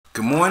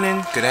Good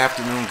morning, good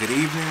afternoon, good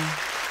evening,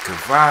 good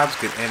vibes,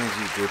 good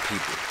energy, good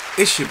people.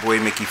 It's your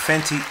boy Mickey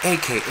Fenty,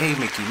 aka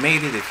Mickey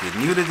Made It. If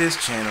you're new to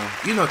this channel,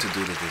 you know what to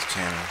do to this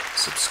channel.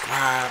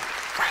 Subscribe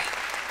right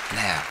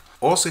now.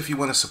 Also, if you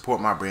want to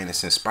support my brand,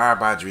 it's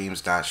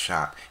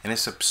inspiredbydreams.shop, and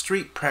it's a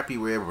street preppy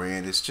wear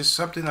brand. It's just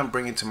something I'm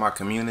bringing to my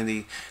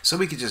community so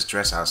we can just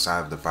dress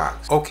outside of the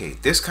box. Okay,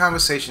 this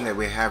conversation that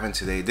we're having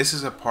today, this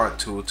is a part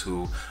 2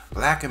 to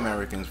Black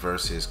Americans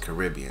versus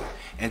Caribbean,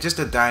 and just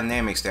the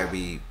dynamics that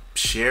we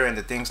share and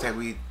the things that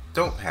we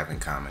don't have in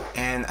common.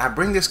 And I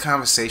bring this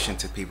conversation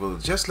to people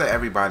just let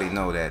everybody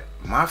know that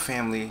my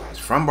family is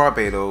from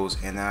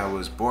Barbados and I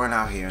was born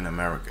out here in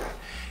America.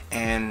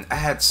 And I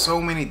had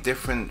so many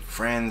different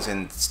friends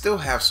and still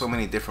have so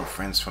many different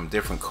friends from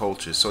different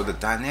cultures. So the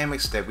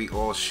dynamics that we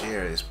all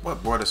share is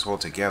what brought us all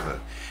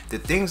together. The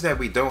things that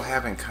we don't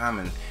have in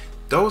common,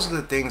 those are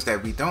the things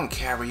that we don't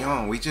carry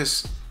on. We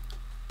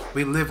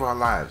live our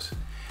lives.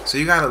 So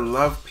you gotta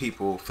love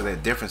people for their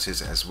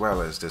differences as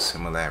well as the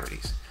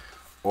similarities.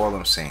 All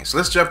I'm saying. So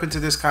let's jump into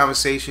this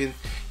conversation.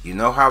 You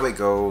know how it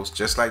goes,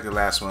 just like the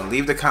last one.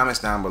 Leave the comments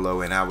down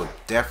below, and I will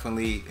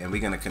definitely, and we're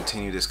gonna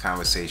continue this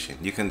conversation.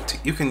 You can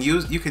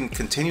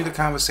continue the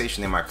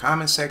conversation in my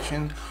comment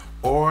section,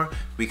 or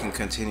we can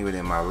continue it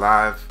in my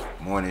live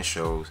morning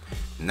shows,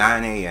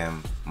 9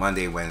 a.m.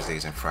 Monday,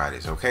 Wednesdays, and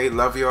Fridays. Okay,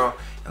 love y'all,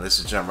 and let's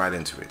just jump right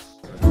into it.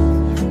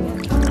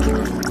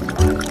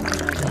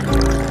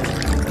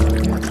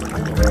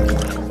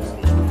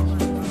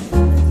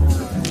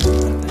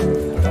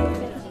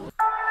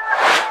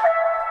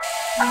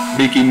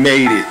 Mickey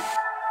made it.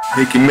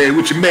 Mickey made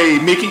what you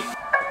made, Mickey.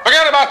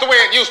 Forget about the way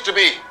it used to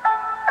be.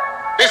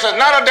 This is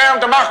not a damn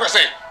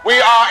democracy. We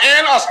are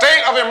in a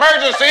state of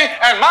emergency,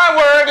 and my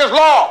word is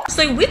law.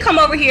 So we come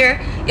over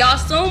here, y'all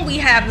assume we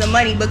have the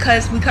money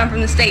because we come from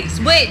the States,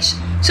 which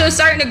to a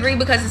certain degree,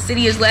 because the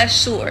city is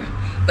less, sure.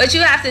 But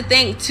you have to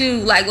think too,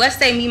 like, let's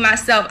say me,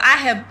 myself, I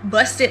have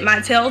busted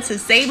my tail to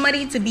save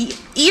money to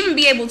even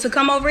be able to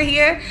come over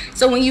here.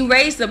 So when you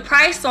raise the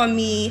price on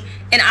me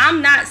and I'm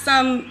not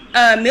some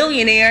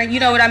millionaire, you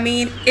know what I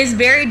mean? It's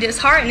very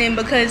disheartening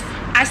because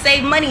I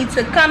save money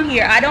to come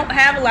here. I don't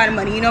have a lot of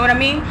money, you know what I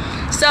mean?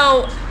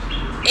 So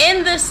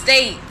in the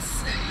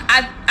States,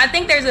 I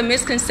think there's a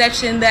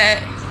misconception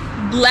that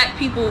Black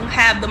people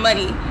have the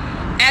money.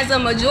 As a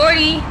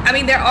majority, I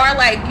mean, there are,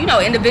 like, you know,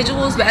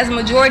 individuals, but as a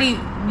majority,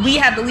 we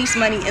have the least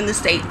money in the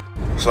state.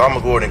 So I'm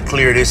gonna go ahead and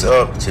clear this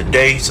up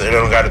today so there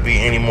don't gotta be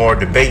any more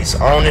debates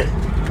on it.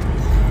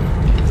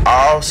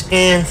 All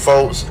skin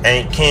folks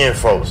ain't kin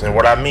folks. And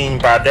what I mean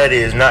by that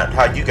is not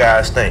how you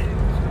guys think.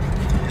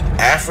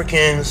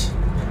 Africans,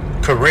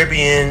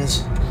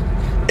 Caribbeans,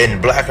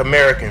 and Black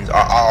Americans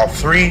are all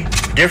three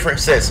different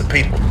sets of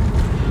people.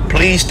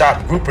 Please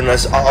stop grouping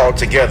us all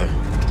together.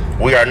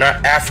 We are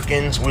not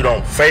Africans. We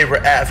don't favor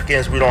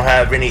Africans. We don't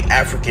have any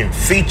African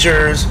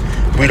features.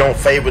 We don't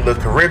favor the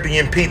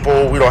Caribbean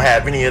people. We don't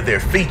have any of their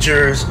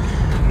features.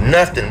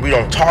 Nothing. We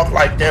don't talk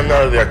like them,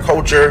 none of their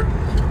culture.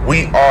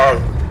 We are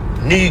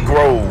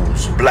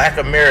Negroes, Black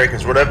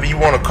Americans, whatever you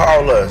want to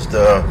call us,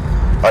 the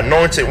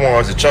anointed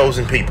ones, the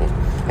chosen people,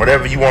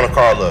 whatever you want to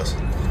call us.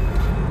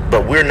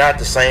 But we're not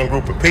the same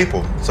group of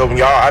people. So when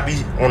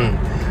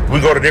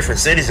we go to different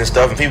cities and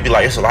stuff, and people be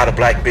like, it's a lot of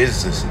Black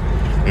businesses.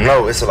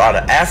 No, it's a lot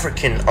of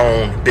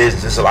African-owned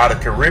business, a lot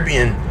of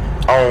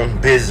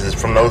Caribbean-owned businesses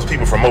from those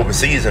people from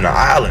overseas in the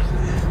island.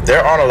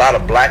 There aren't a lot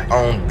of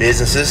Black-owned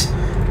businesses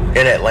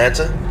in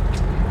Atlanta.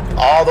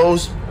 All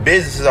those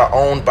businesses are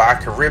owned by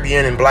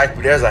Caribbean and Black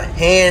people. There's a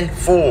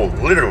handful,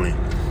 literally,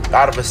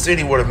 out of a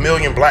city with 1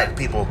 million Black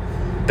people,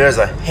 there's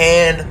a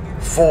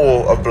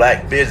handful of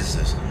Black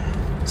businesses.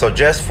 So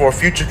just for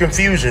future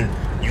confusion,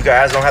 you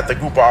guys don't have to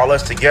group all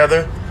us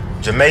together.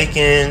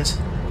 Jamaicans,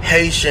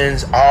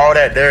 Haitians, all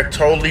that, they're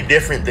totally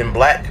different than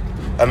Black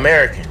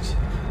Americans.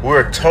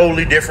 We're a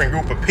totally different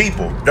group of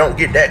people. Don't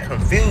get that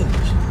confused.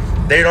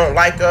 They don't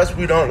like us,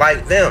 we don't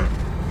like them.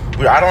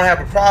 I don't have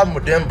a problem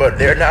with them, but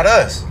they're not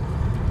us.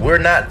 We're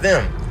not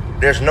them.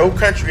 There's no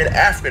country in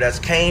Africa that's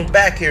came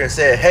back here and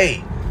said,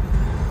 hey,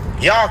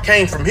 y'all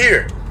came from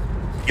here.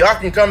 Y'all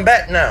can come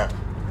back now.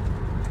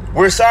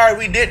 We're sorry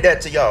we did that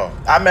to y'all.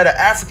 I met an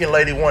African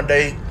lady one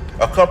day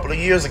a couple of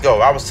years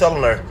ago. I was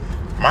telling her,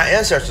 my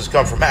ancestors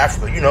come from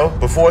Africa, you know,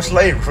 before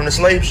slavery, from the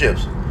slave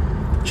ships.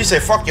 She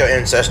said, fuck your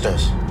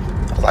ancestors.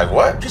 I was like,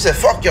 what? She said,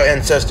 fuck your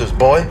ancestors,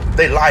 boy.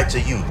 They lied to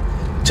you.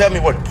 Tell me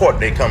what port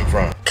they come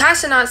from.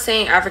 Casa not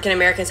saying African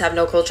Americans have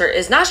no culture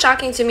is not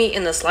shocking to me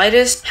in the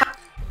slightest.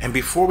 And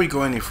before we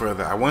go any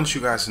further, I want you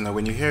guys to know,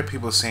 when you hear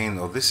people saying,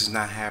 oh, this is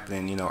not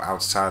happening, you know,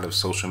 outside of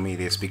social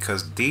media, it's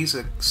because these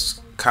are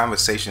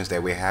conversations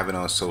that we're having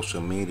on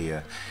social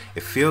media.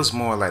 It feels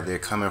more like they're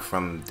coming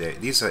from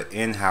these are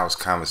in-house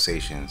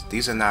conversations.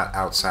 These are not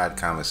outside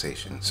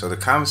conversations. So the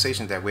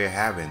conversations that we're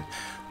having,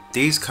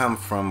 these come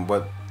from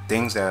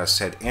things that are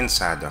said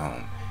inside the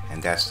home,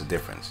 and that's the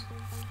difference.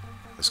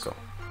 Let's go.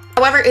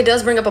 However, it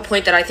does bring up a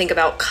point that I think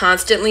about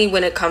constantly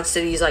when it comes to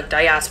these like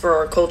diaspora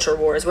or culture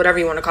wars, whatever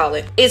you want to call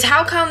it, is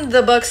how come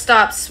the buck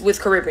stops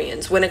with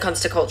Caribbeans when it comes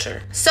to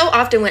culture? So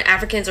often when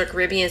Africans or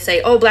Caribbeans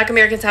say, oh, Black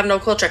Americans have no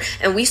culture,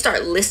 and we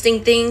start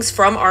listing things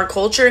from our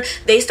culture,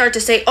 they start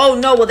to say, oh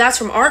no, well that's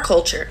from our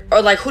culture.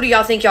 Or like, who do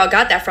y'all think y'all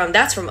got that from?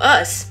 That's from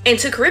us. And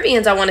to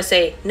Caribbeans, I want to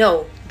say,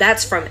 no,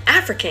 that's from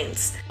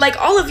Africans. Like,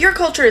 all of your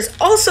culture is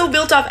also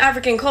built off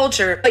African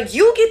culture, but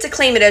you get to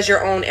claim it as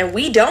your own and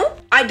we don't?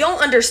 I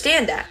don't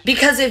understand that.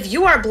 Because if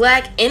you are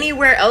Black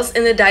anywhere else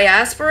in the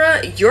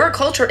diaspora, your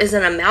culture is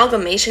an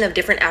amalgamation of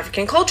different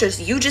African cultures.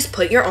 You just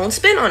put your own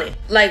spin on it.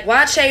 Like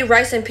wache,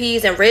 rice and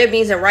peas, and red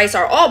beans and rice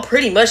are all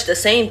pretty much the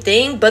same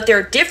thing, but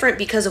they're different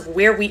because of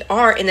where we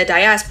are in the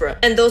diaspora.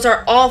 And those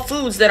are all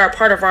foods that are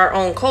part of our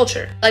own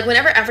culture. Like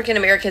whenever African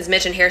Americans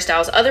mention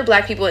hairstyles, other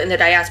Black people in the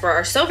diaspora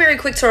are so very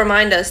quick to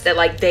remind us that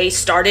like they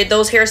started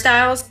those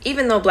hairstyles,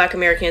 even though Black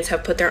Americans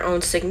have put their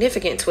own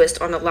significant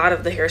twist on a lot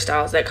of the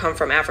hairstyles that come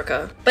from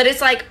Africa. But it's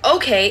like,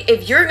 okay,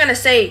 if you're gonna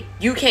say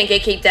you can't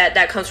gatekeep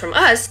that comes from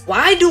us,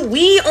 why do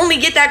we only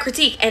get that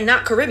critique and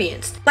not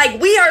Caribbeans?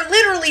 Like, we are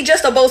literally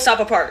just a boat stop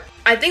apart.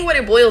 I think what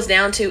it boils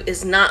down to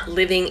is not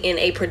living in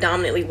a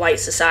predominantly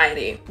white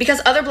society.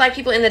 Because other Black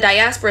people in the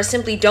diaspora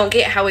simply don't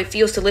get how it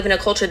feels to live in a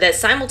culture that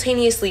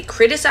simultaneously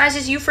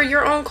criticizes you for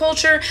your own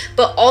culture,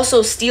 but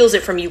also steals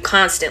it from you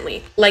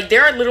constantly. Like,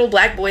 there are little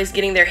Black boys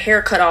getting their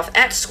hair cut off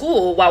at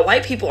school while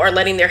white people are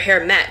letting their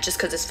hair mat just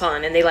because it's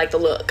fun and they like the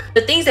look.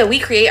 The things that we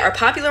create are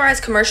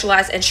popularized,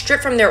 commercialized, and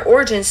stripped from their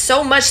origins,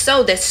 so much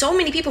so that so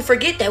many people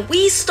forget that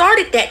we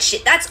started that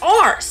shit. That's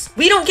ours.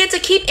 We don't get to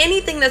keep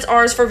anything that's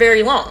ours for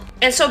very long.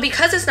 And so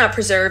because it's not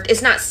preserved,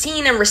 it's not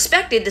seen and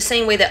respected the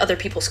same way that other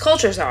people's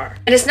cultures are.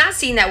 And it's not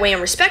seen that way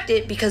and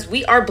respected because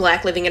we are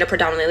Black living in a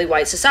predominantly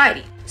white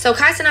society. So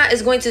Kai Cenat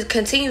is going to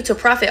continue to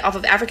profit off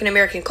of African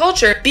American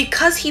culture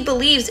because he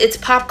believes it's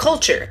pop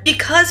culture.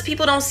 Because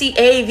people don't see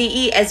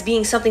AAVE as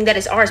being something that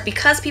is ours.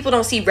 Because people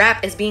don't see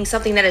rap as being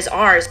something that is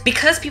ours.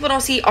 Because people don't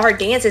see our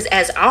dances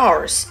as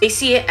ours. They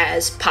see it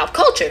as pop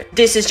culture.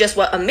 This is just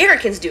what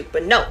Americans do.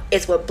 But no,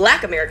 it's what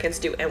Black Americans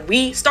do. And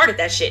we started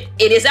that shit.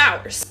 It is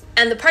ours.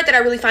 And the part that I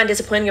really find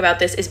disappointing about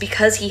this is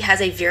because he has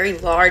a very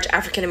large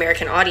African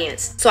American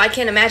audience. So I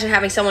can't imagine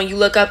having someone you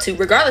look up to,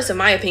 regardless of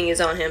my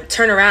opinions on him,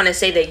 turn around and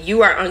say that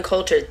you are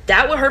uncultured.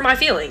 That would hurt my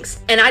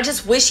feelings. And I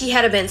just wish he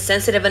had been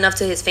sensitive enough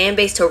to his fan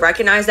base to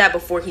recognize that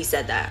before he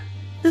said that.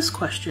 This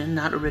question,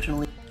 not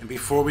originally. And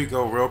before we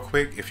go, real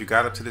quick, if you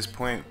got up to this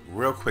point,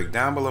 real quick,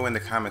 down below in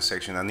the comment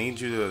section, I need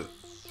you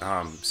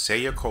to say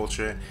your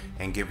culture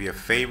and give your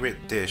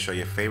favorite dish or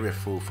your favorite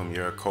food from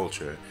your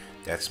culture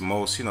that's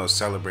most,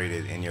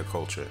 celebrated in your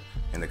culture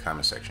in the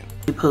comment section.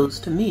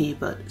 Posed to me,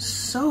 but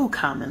so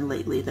common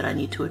lately that I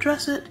need to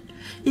address it,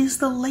 is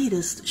the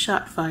latest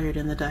shot fired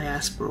in the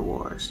Diaspora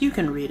Wars. You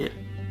can read it.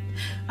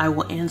 I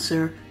will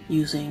answer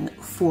using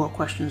 4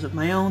 questions of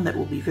my own that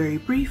will be very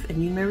brief,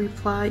 and you may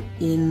reply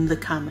in the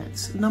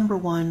comments. Number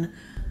 1,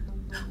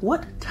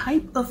 what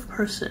type of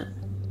person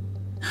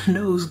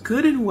knows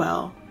good and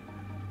well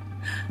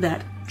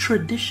that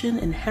tradition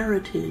and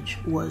heritage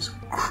was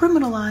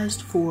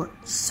criminalized for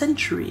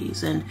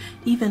centuries and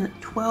even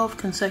 12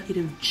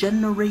 consecutive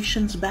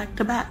generations back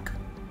to back,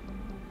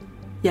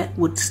 yet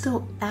would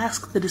still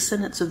ask the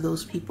descendants of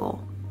those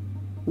people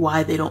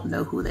why they don't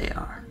know who they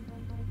are?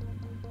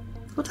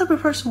 What type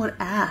of person would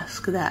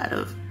ask that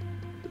of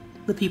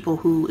the people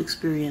who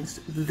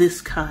experienced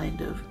this kind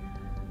of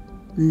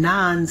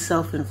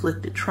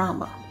non-self-inflicted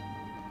trauma?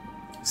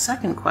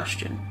 Second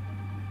question,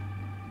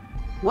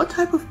 what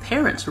type of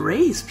parents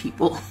raise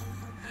people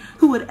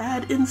who would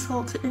add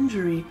insult to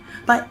injury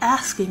by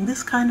asking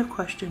this kind of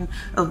question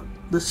of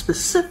the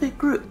specific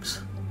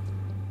groups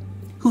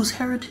whose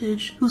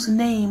heritage, whose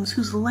names,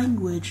 whose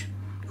language,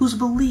 whose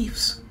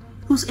beliefs,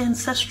 whose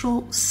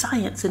ancestral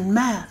science and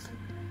math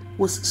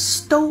was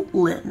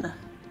stolen?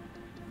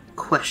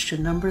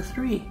 Question number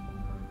 3.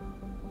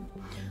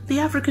 The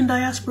African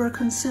diaspora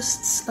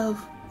consists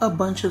of a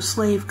bunch of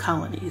slave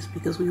colonies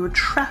because we were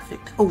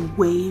trafficked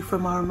away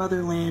from our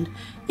motherland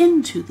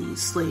into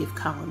these slave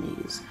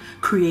colonies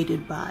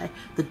created by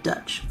the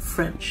Dutch,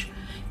 French,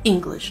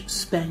 English,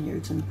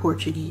 Spaniards, and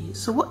Portuguese.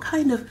 So what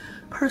kind of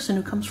person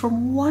who comes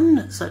from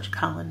one such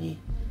colony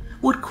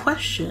would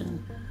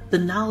question the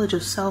knowledge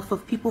of self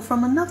of people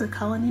from another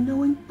colony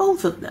knowing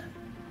both of them?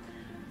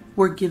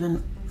 We're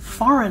given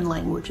foreign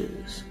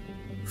languages,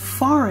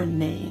 foreign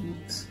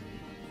names,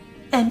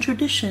 and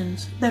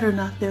traditions that are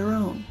not their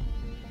own.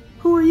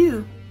 Who are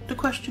you to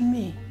question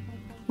me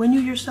when you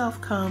yourself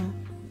come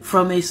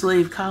from a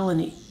slave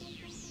colony?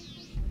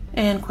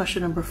 And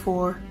question number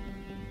 4,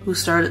 who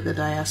started the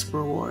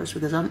Diaspora Wars?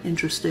 Because I'm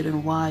interested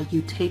in why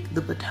you take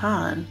the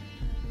baton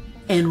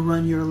and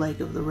run your leg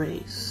of the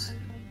race.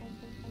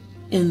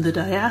 In the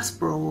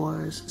Diaspora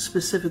Wars,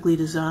 specifically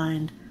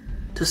designed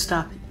to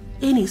stop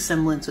any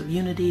semblance of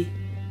unity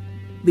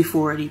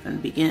before it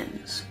even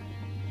begins.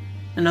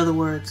 In other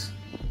words,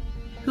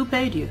 who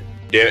paid you?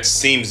 There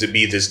seems to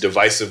be this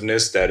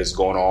divisiveness that is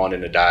going on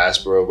in the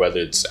diaspora, whether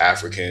it's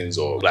Africans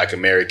or Black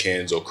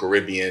Americans or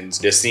Caribbeans.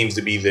 There seems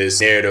to be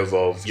this narrative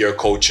of your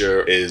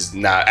culture is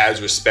not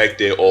as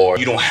respected, or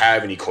you don't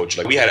have any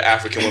culture. Like, we had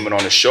African women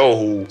on the show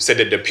who said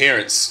that their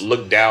parents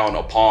look down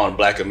upon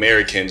Black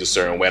Americans a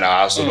certain way. And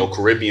I also know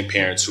Caribbean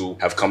parents who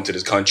have come to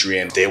this country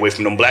and stay away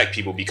from them Black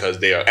people because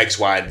they are X,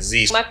 Y, and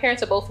Z. My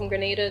parents are both from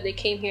Grenada. They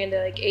came here in the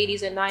like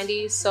 80s and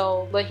 90s.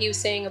 So what he was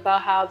saying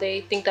about how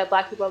they think that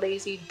Black people are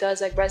lazy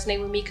does like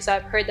resonate with me, because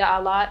I've heard that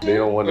a lot. They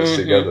don't want us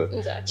together.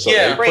 Exactly. So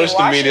they push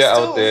the media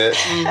out there,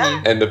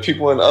 and the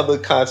people in other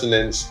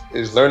continents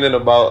is learning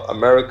about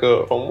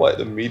America from what?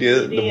 The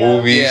media, the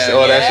movies,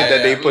 all that shit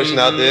that they pushing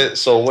out there.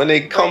 So when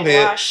they come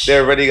here, they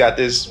already got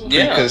this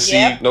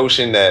preconceived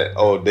notion that,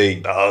 oh, they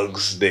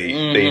thugs,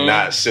 they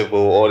not civil,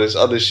 all this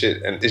other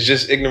shit. And it's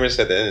just ignorance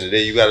at the end of the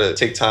day. You gotta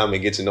take time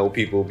and get to know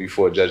people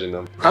before judging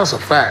them. That's a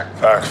fact.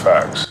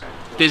 Facts.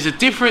 There's a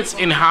difference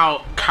in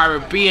how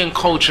Caribbean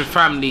culture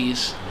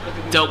families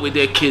dealt with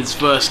their kids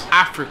versus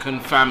African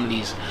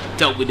families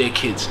dealt with their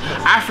kids.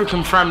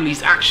 African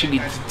families actually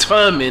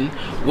determine,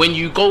 when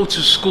you go to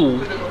school,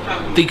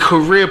 the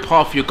career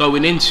path you're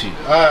going into.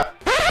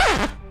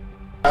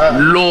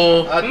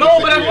 Law. No,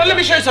 but let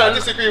me show you something. I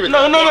disagree with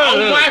no,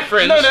 my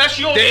friends. No, that's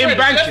your they're friends. in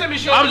banking. Let me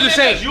show I'm just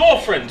saying. that's your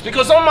friends.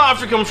 Because some of my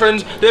African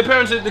friends, their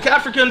parents, the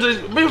Africans,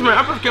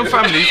 African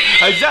families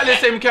are exactly the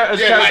same as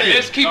Caribbean.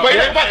 Let's keep But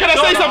can I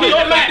say something?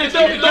 Can I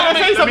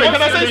say something?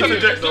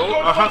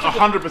 I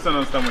 100%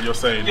 understand what you're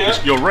saying.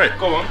 You're right.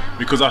 Go on.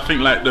 Because I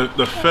think like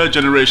the third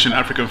generation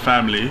African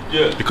family,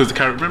 because the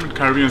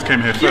Caribbeans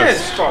came here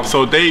first.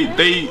 So they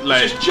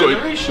like, it's just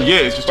generation.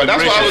 Yeah, it's just But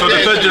that's generation. what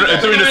I was So the third generation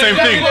are doing the same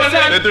thing.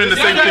 They're doing the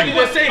same thing.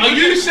 Are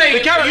you saying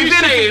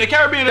the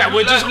Caribbean that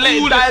we're just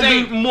letting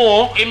dilute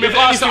more in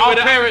regards to our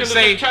parents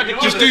say,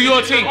 just do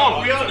your thing?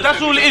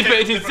 That's all it is, but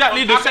it's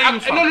exactly the same.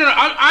 No,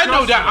 I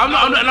know that.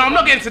 I'm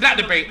not getting to that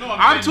debate.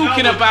 I'm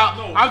talking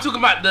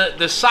about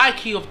the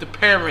psyche of the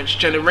parents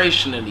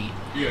generationally,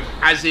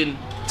 as in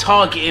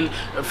targeting.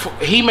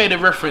 He made a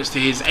reference to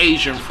his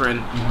Asian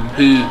friend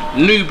who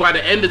knew by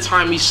the end of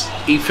time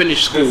he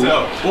finished school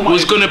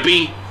was gonna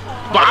be.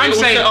 But I'm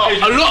saying a lot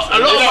of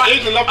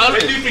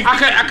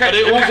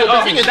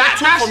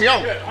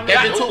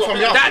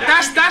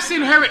that's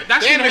inherent.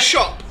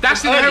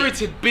 That's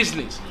inherited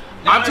business.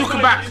 I'm talking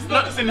about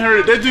It's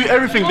inherited. They do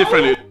everything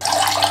differently.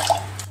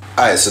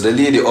 Alright, so the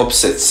lady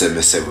upset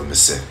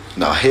say.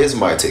 Now here's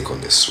my take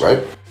on this,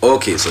 right?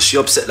 Okay, so she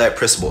upset like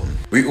press button.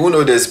 We all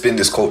know there's been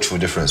this cultural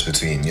difference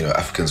between,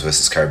 Africans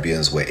versus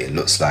Caribbeans, where it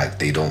looks like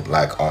they don't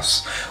like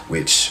us,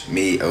 which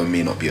may or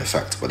may not be a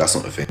fact, but that's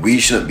not the thing. We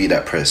shouldn't be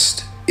that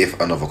pressed if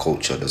another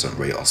culture doesn't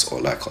rate us or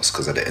like us,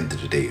 because at the end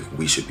of the day,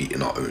 we should be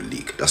in our own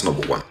league. That's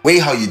number one. Way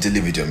how you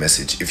delivered your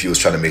message, if you was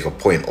trying to make a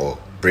point or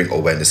bring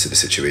awareness to the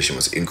situation,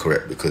 was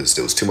incorrect, because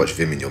there was too much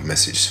vim in your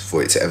message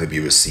for it to ever be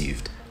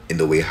received in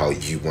the way how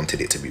you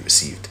wanted it to be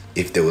received,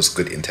 if there was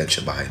good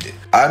intention behind it.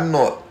 I'm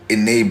not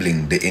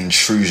enabling the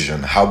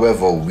intrusion,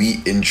 however,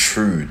 we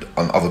intrude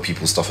on other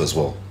people's stuff as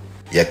well.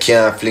 You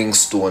can't fling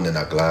stone in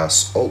a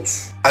glass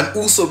house. And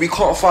also, we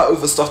can't fight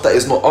over stuff that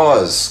is not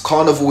ours.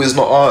 Carnival is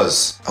not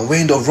ours. And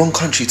we're in the wrong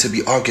country to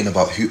be arguing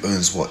about who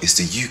owns what. It's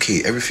the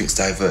UK, everything's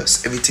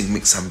diverse, everything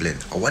mix and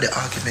blend. And what the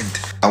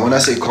argument? And when I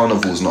say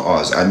carnival is not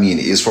ours, I mean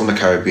it is from the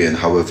Caribbean,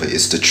 however,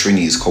 it's the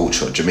Trinis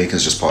culture.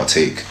 Jamaicans just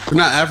partake. We're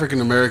not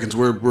African Americans,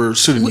 we're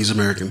Sudanese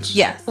Americans.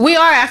 Yeah. We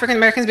are African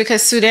Americans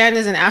because Sudan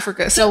is in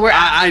Africa. So we're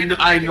I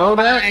know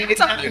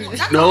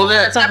that. Know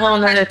that. It's a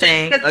whole other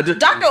thing.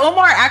 Dr.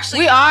 Omar actually,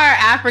 we are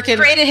African,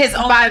 created his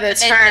own by the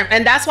term,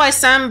 and that's why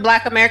some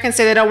Black Americans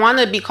say they don't want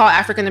to be called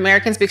African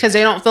Americans, because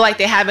they don't feel like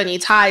they have any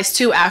ties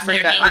to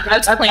Africa.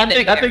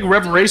 I think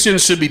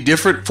reparations should be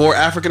different for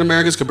African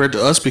Americans compared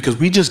to us, because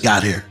we just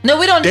got here. No,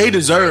 we don't. They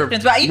deserve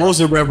most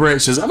of the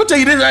reparations. I'm gonna tell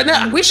you this right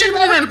now. We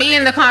shouldn't even be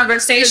in the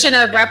conversation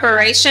of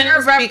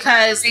reparations,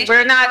 because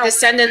we're not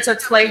descendants of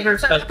slavery.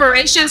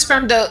 Reparations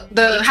from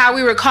the how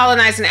we were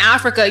colonized in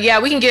Africa. Yeah,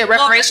 we can get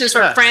reparations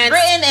from France,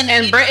 Britain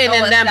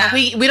and them, but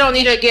we don't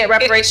need to get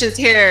reparations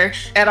here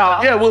at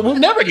all. Yeah, we'll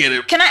never get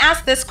it. Can I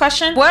ask this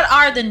question? What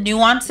are the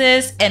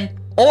nuances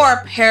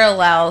or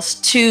parallels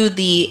to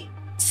the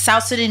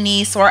South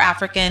Sudanese or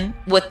African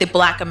with the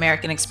Black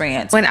American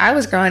experience? When I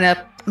was growing up,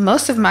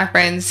 most of my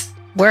friends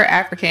were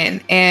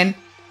African, and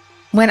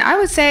when I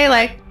would say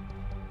like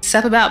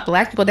stuff about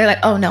Black people, they're like,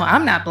 oh no,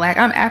 I'm not Black,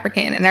 I'm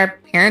African. And their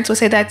parents would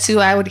say that too.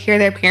 I would hear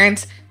their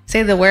parents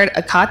say the word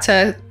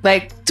akata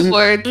like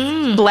toward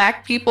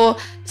Black people.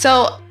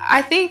 So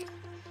I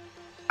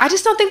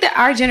just don't think that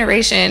our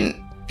generation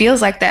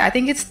feels like that. I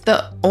think it's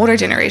the older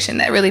generation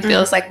that really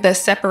feels like the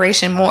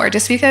separation more,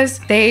 just because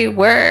they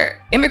were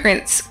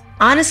immigrants.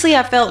 Honestly,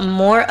 I felt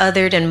more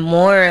othered and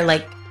more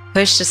like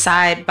pushed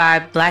aside by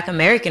Black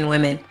American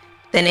women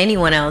than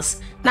anyone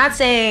else. Not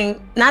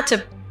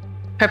to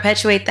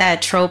perpetuate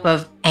that trope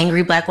of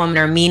angry Black woman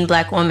or mean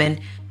Black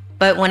woman,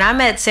 but when I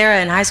met Sarah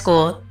in high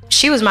school,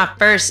 she was my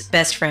first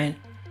best friend.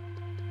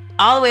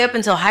 All the way up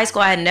until high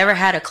school, I had never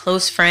had a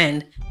close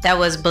friend that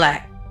was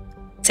Black.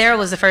 Sarah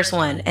was the first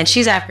one, and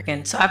she's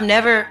African. So I've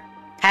never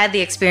had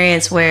the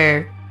experience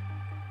where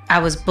I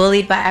was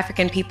bullied by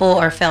African people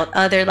or felt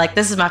other. Like,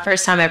 this is my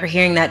first time ever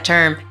hearing that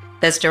term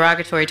that's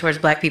derogatory towards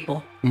Black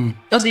people.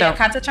 Oh, the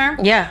concept term?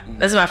 Yeah,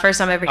 this is my first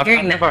time ever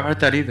hearing that. I've never heard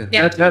that either.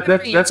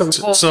 Yeah.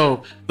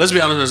 So let's be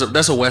honest,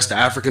 that's a West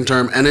African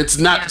term, and it's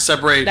not to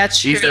separate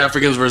East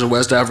Africans versus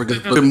West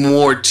Africans, but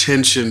more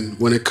tension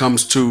when it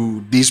comes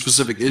to these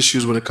specific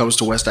issues when it comes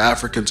to West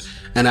Africans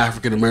and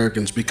African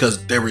Americans,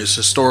 because there is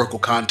historical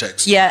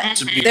context. Yeah,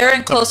 they're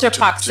in closer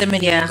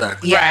proximity.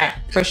 Yeah,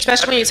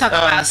 especially when you talk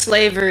about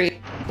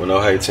slavery. Well,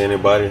 no hate to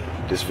anybody.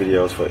 This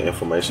video is for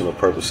informational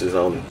purposes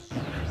only.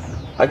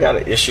 I got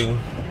an issue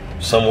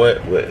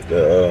somewhat with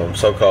the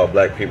so-called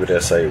black people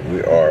that say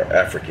we are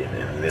African,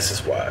 and this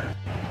is why.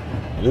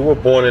 You were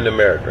born in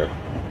America.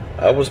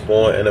 I was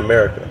born in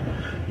America.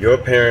 Your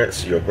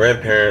parents, your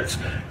grandparents,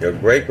 your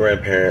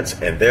great-grandparents,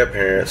 and their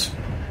parents,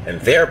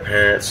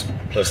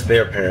 plus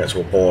their parents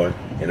were born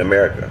in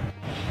America.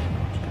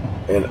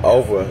 And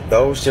over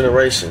those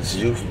generations,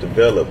 we've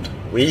developed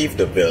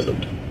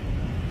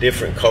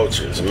different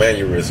cultures,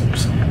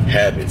 mannerisms,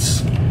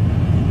 habits,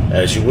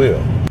 as you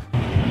will.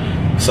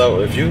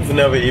 So if you've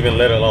never even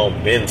let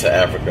alone been to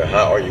Africa,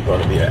 how are you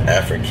going to be an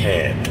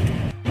African?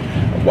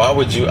 Why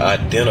would you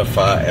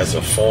identify as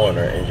a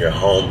foreigner in your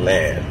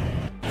homeland?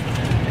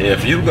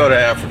 If you go to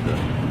Africa,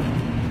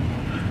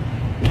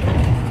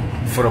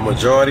 for the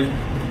majority,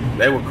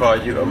 they will call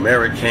you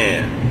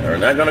American. They're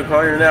not going to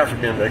call you an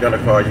African, they're going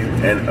to call you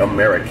an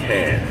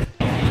American,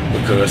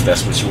 because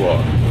that's what you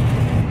are.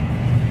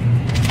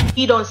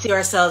 We don't see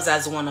ourselves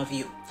as one of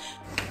you.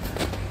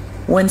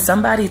 When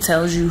somebody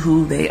tells you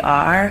who they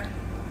are,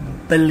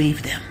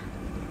 believe them.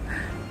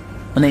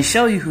 When they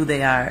show you who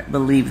they are,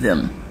 believe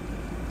them.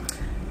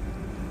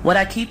 What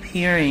I keep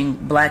hearing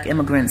Black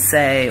immigrants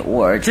say,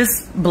 or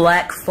just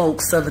Black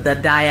folks of the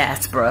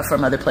diaspora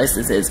from other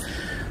places, is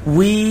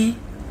we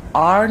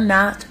are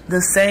not the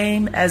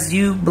same as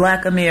you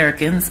Black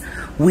Americans.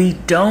 We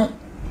don't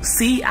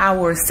see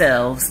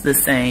ourselves the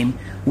same.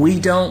 We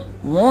don't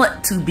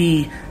want to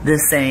be the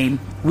same.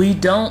 We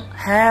don't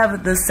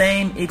have the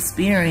same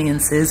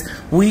experiences.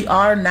 We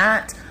are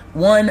not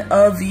one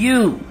of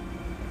you.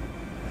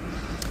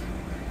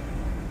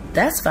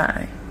 That's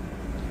fine.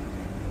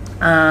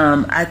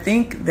 I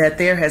think that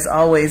there has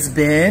always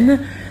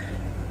been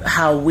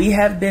how we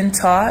have been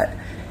taught,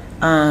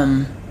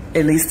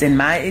 at least in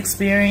my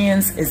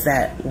experience, is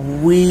that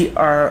we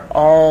are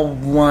all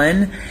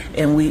one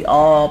and we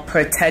all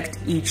protect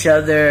each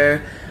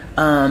other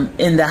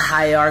in the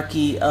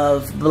hierarchy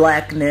of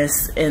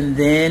Blackness and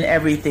then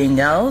everything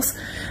else.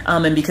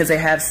 And because they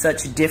have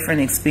such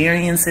different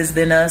experiences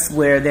than us,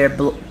 where their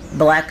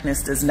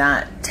Blackness does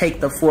not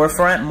take the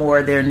forefront,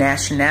 more their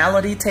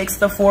nationality takes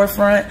the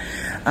forefront,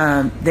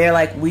 they're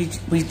like, we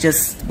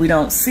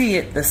don't see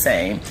it the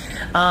same.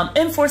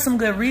 And for some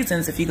good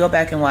reasons. If you go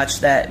back and watch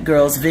that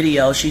girl's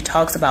video, she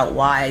talks about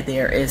why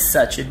there is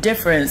such a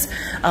difference.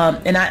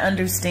 And I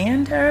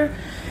understand her.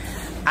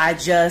 I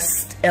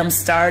just am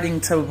starting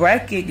to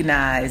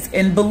recognize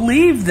and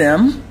believe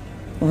them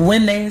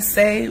when they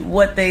say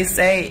what they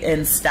say,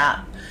 and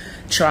stop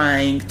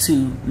trying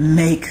to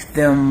make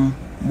them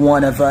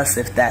one of us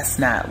if that's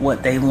not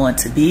what they want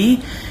to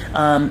be.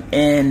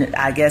 And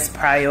I guess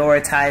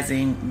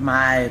prioritizing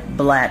my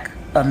Black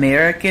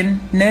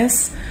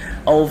Americanness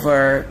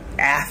over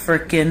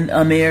African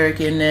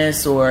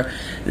Americanness, or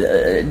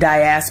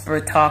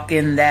diaspora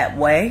talking that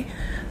way,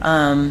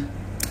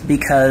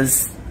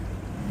 because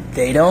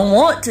they don't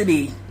want to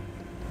be.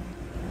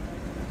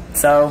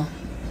 So,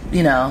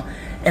 you know,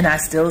 and I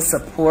still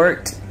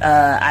support,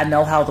 I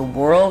know how the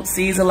world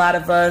sees a lot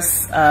of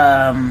us,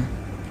 at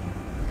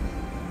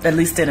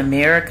least in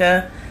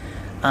America.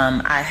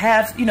 I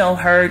have, you know,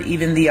 heard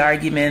even the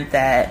argument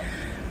that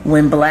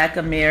when Black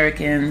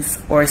Americans,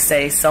 or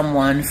say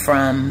someone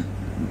from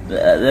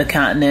the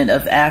continent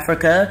of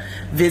Africa,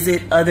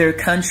 visit other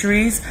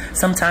countries,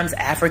 sometimes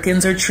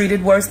Africans are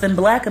treated worse than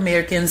Black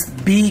Americans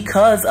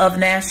because of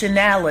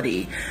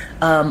nationality.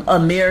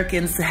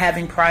 Americans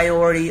having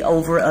priority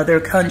over other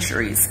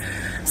countries.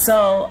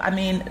 So, I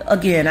mean,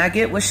 again, I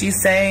get what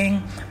she's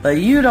saying, but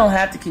you don't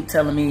have to keep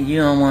telling me you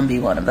don't want to be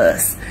one of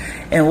us.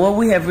 And what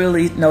we have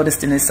really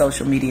noticed in this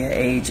social media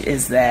age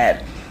is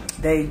that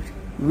they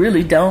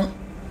really don't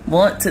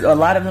want to, a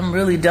lot of them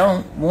really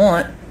don't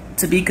want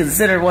to be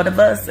considered one of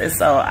us. And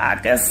so I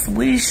guess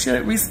we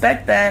should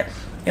respect that,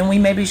 and we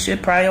maybe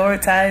should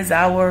prioritize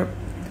our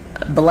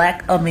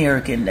Black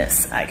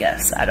Americanness, I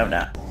guess. I don't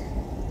know.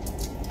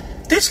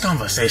 This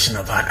conversation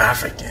about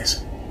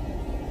Africans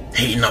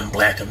hating on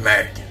Black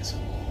Americans,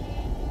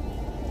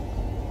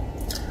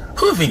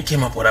 who even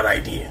came up with that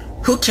idea?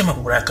 Who came up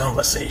with that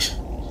conversation?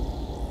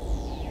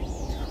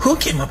 Who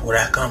came up with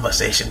that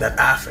conversation that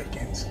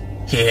Africans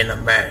here in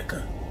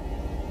America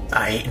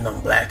are hating on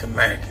Black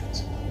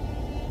Americans?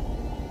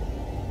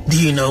 Do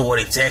you know what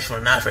it takes for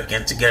an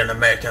African to get an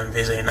American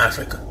visa in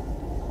Africa?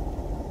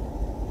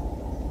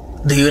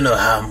 Do you know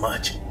how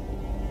much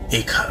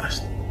it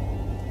costs?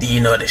 Do you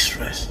know the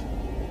stress?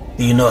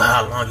 Do you know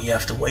how long you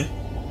have to wait?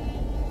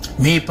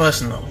 Me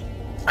personally,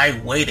 I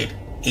waited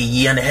a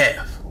year and a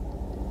half.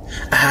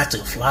 I had to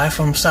fly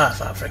from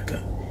South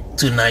Africa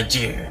to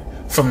Nigeria,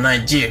 from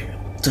Nigeria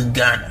to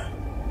Ghana,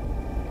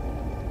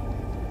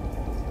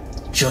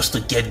 just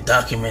to get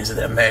documents that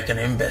the American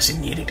embassy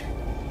needed.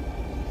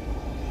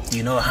 Do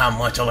you know how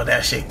much all of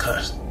that shit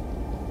cost?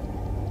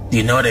 Do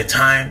you know the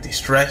time, the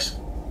stress,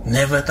 and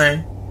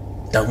everything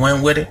that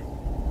went with it?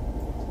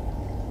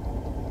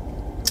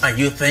 And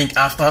you think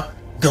after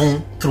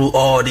going through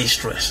all this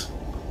stress,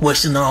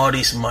 wasting all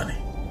this money,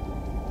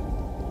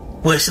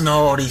 wasting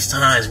all these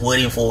times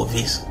waiting for a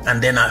visa,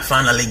 and then I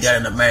finally got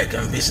an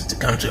American visa to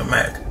come to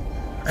America,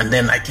 and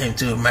then I came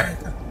to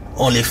America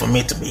only for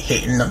me to be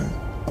hating on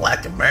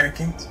black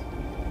Americans,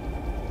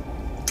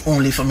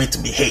 only for me to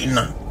be hating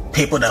on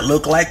people that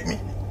look like me,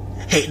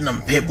 hating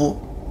on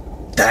people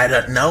that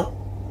I don't know,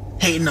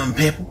 hating on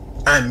people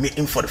I'm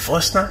meeting for the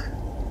first time?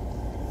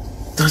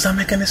 Does that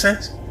make any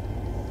sense?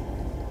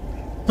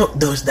 No,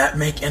 does that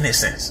make any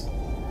sense?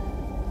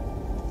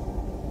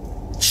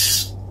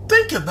 Just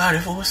think about it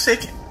for a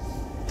second.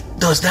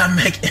 Does that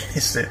make any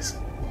sense?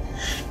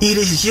 It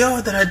is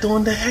y'all that are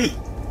doing the hate.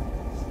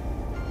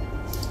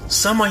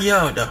 Some of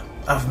y'all though,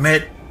 I've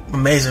met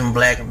amazing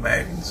black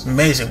Americans,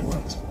 amazing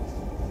ones.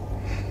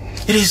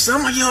 It is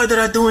some of y'all that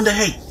are doing the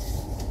hate.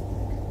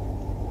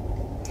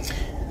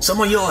 Some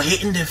of y'all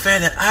hating the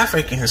fact that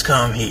Africans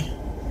come here.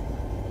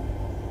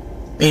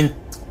 In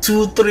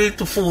 2, 3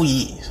 to 4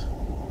 years,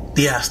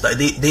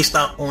 they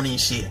start owning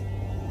shit.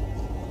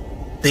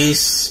 They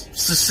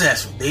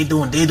successful. They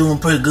doing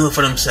pretty good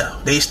for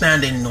themselves. They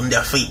standing on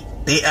their feet.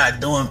 They are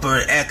doing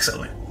pretty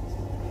excellent.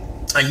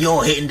 And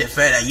y'all hating the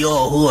fact that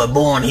y'all who are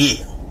born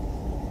here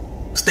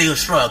still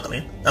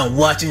struggling and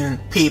watching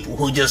people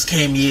who just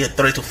came here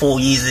 3 to 4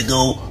 years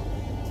ago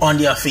on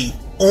their feet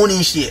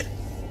owning shit,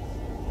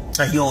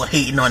 and you're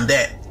hating on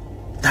that.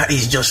 That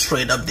is just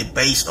straight up the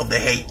base of the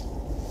hate.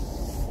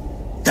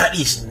 That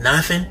is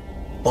nothing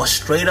but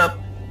straight up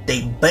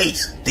the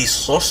base, the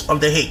source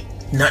of the hate,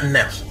 nothing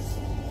else.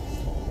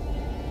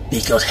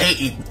 Because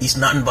hate is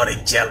nothing but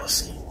a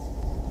jealousy.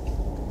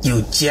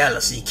 You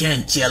jealous. You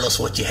can't jealous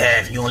what you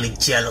have. You only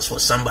jealous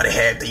what somebody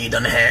have that you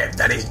don't have.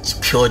 That is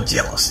pure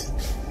jealousy.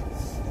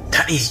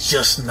 That is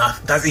just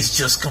not. That is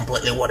just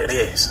completely what it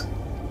is.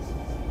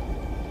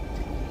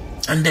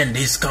 And then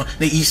you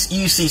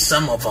see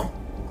some of them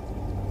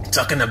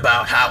talking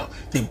about how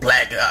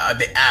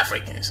the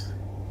Africans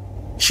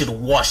should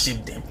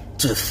worship them,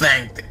 to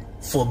thank them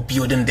for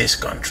building this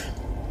country.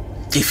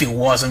 If it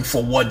wasn't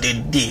for what they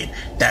did,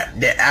 that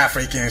the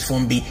Africans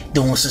wouldn't be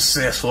doing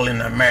successful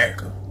in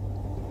America.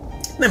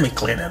 Let me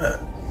clear that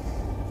up.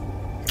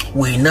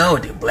 We know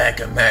the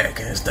black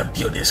Americans that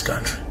built this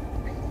country.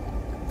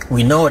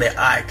 We know the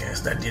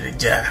icons that did the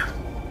job.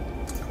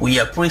 We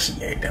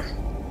appreciate them.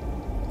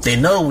 They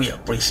know we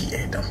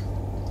appreciate them.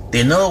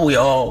 They know we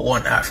all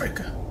want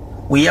Africa.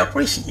 We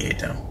appreciate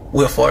them. They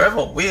will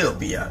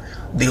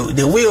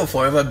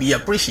forever be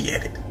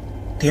appreciated.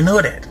 They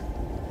know that.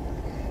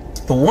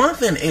 But one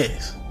thing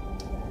is,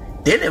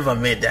 they never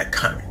made that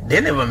comment.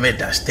 They never made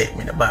that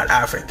statement about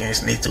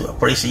Africans need to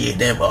appreciate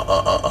them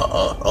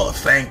or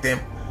thank them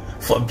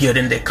for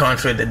building the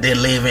country that they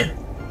live in.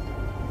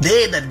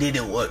 They that did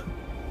the work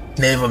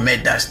never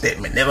made that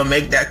statement, never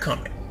make that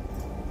comment.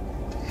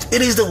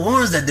 It is the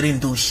ones that didn't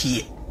do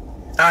shit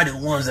are the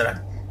ones that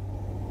are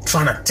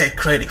trying to take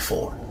credit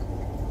for it.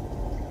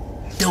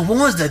 The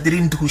ones that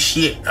didn't do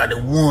shit are the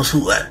ones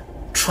who are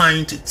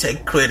trying to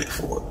take credit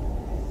for it.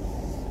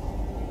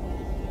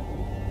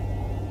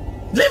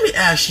 Let me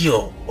ask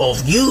you,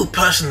 of you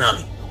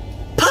personally,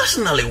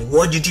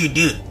 what did you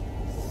do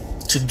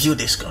to build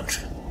this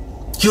country?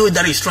 You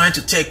that is trying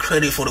to take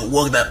credit for the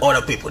work that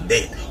other people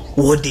did,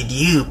 what did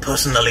you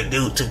personally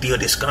do to build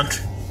this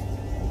country?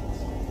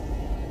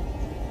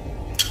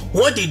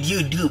 What did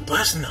you do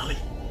personally?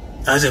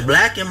 As a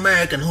black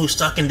American who's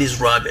talking this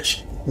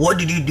rubbish, what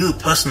did you do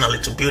personally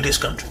to build this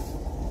country?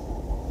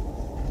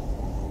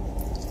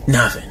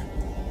 Nothing.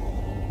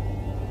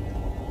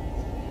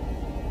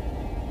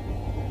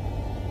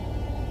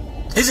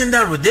 Isn't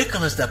that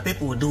ridiculous that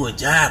people will do a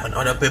job and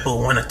other people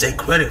want to take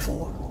credit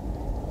for it?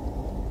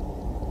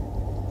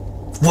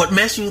 What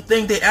makes you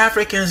think the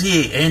Africans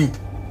here ain't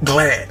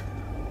glad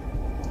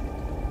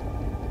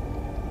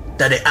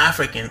that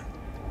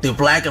the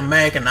black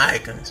American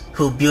icons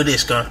who built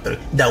this country,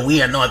 that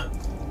we are not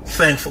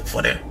thankful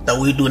for them, that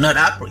we do not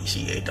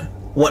appreciate them?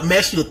 What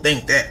makes you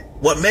think that?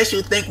 What makes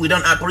you think we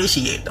don't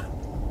appreciate them?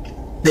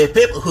 The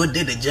people who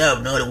did the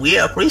job know that we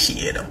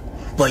appreciate them.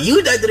 But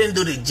you that didn't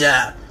do the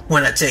job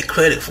want to take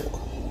credit for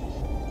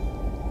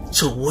it.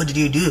 So what did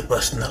you do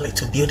personally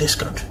to build this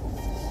country?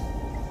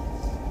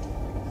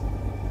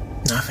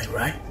 Nothing,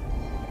 right?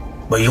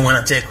 But you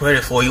want to take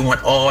credit for it. You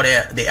want all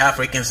the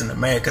Africans in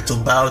America to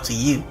bow to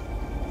you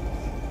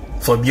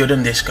for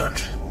building this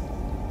country.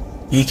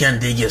 You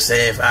can't dig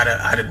yourself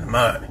out of the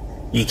mud.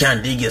 You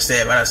can't dig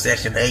yourself out of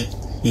Section 8.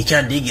 You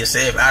can't dig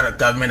yourself out of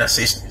government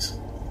assistance.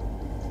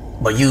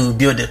 But you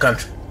build the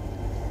country.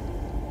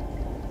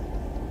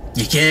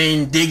 You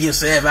can't dig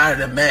yourself out of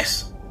the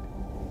mess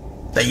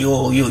that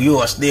you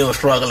are still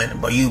struggling,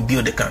 but you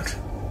built the country.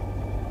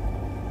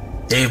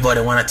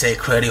 Everybody want to take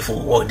credit for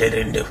what they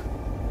didn't do.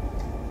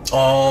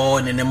 All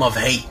in the name of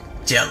hate,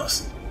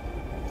 jealous.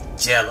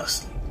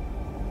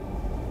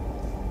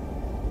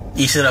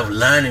 Instead of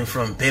learning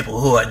from people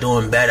who are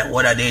doing better,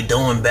 what are they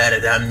doing better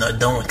that I'm not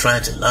doing?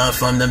 Trying to learn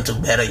from them to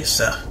better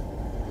yourself.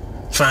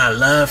 Trying to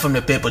learn from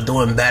the people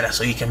doing better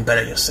so you can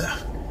better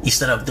yourself.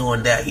 Instead of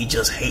doing that, you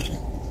just hating.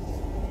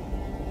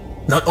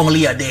 Not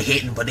only are they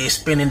hating, but they're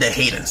spending the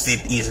hate and see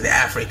it's the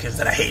Africans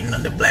that are hating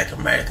on the black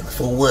Americans.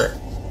 For what?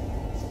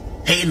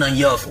 Hating on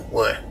y'all for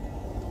what?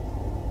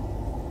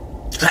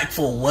 Like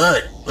for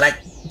what? Like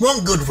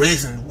one good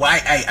reason why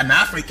an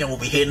African will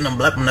be hating on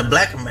the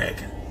black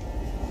American.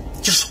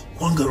 Just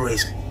one good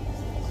reason.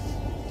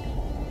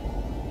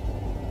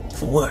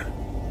 For what?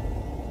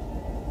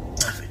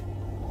 Nothing.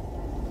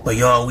 But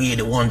y'all, we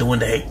the one doing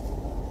the hate.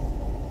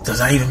 Does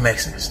that even make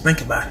sense?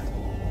 Think about it.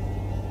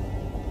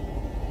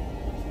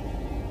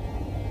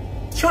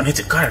 You don't need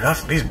to cut it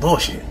off for this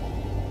bullshit.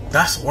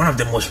 That's one of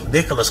the most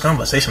ridiculous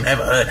conversations I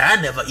ever heard.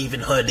 I never even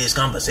heard this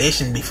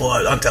conversation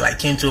before until I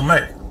came to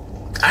America.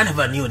 I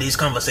never knew this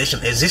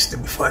conversation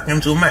existed before I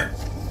came to America.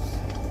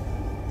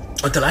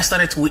 Until I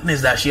started to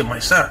witness that shit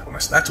myself. And I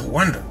started to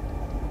wonder.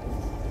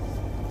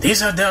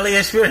 These are daily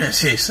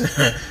experiences.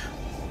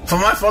 For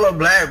my fellow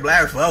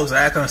black folks,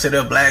 I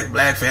consider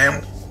black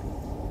family.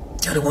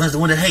 They're the ones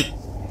doing the hate.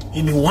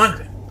 You be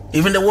wondering.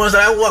 Even the ones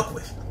that I work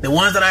with. The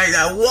ones that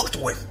I worked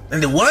with.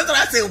 And the ones that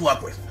I still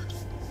work with.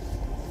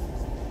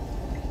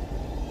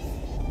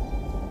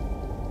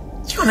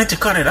 You don't need to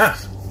cut it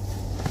off.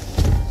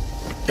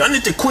 You don't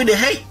need to quit the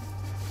hate.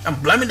 I'm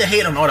blaming the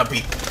hate on other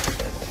people.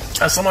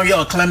 And some of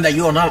y'all claim that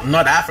you're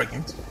not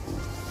Africans.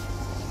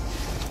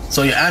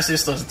 So your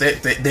ancestors,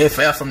 they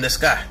fell from the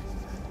sky.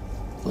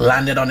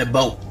 Landed on a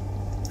boat.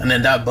 And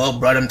then that boat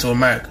brought them to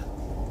America.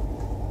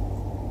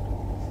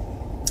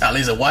 At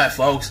least the white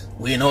folks,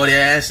 we know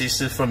their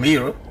ancestors from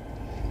Europe.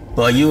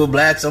 But you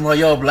black, some of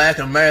y'all black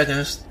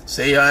Americans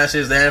say your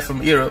ancestors ain't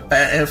from Europe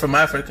and from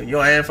Africa.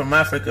 You ain't from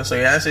Africa, so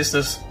your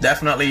ancestors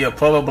definitely, you're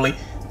probably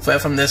fell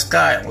from the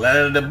sky and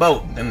landed on the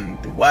boat, and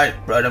the white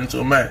brought them to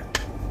America.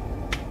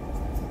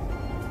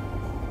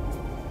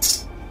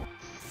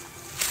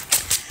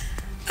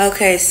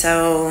 Okay,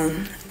 so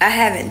I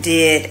haven't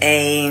did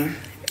a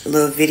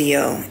little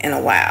video in a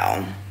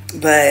while,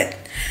 but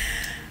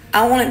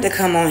I wanted to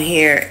come on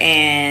here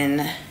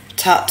and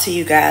talk to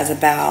you guys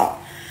about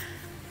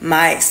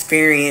my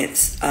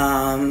experience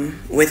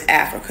with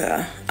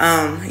Africa.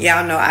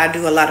 Y'all know I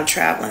do a lot of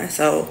traveling,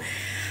 so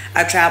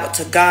I traveled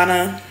to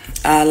Ghana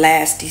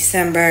last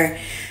December.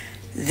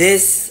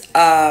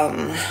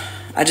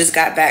 I just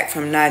got back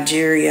from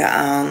Nigeria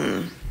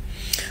on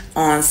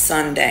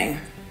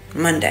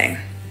Monday.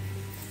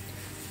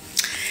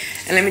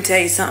 And let me tell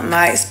you something,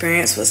 my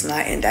experience was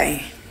night and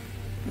day.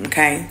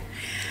 Okay,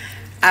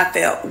 I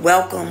felt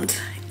welcomed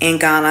in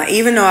Ghana,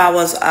 even though I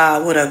was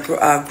with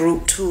a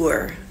group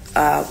tour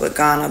with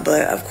Ghana,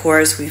 but of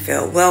course we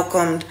felt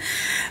welcomed.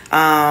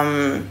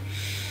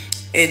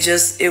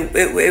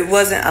 It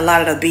wasn't a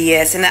lot of the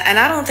BS, and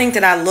I don't think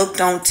that I looked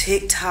on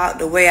TikTok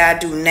the way I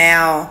do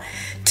now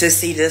to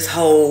see this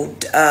whole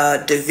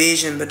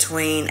division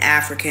between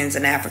Africans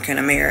and African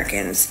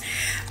Americans.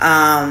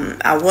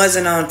 I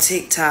wasn't on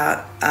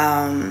TikTok.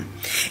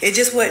 It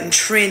just wasn't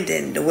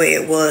trending the way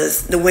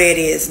it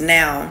is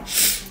now.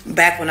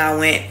 Back when I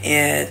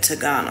went to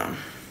Ghana.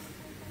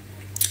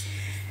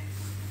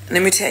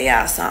 Let me tell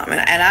y'all something,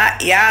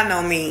 and y'all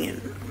know me.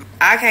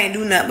 I can't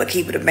do nothing but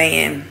keep it a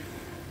band.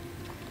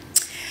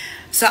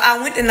 So I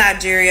went to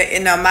Nigeria. You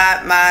know,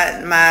 my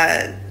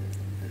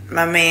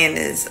man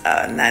is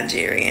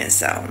Nigerian,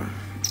 so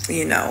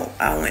you know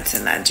I went to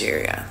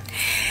Nigeria.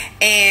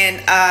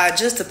 And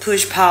just to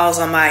push pause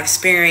on my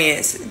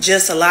experience,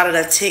 just a lot of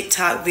the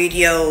TikTok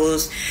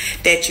videos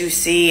that you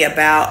see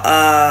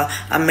about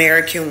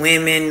American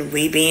women,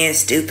 we being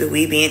stupid,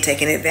 we being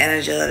taken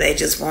advantage of, they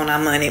just want our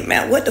money.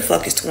 Man, what the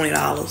fuck is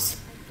 $20?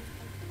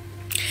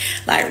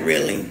 Like,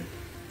 really?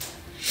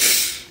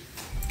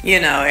 You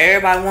know,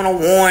 everybody want to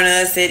warn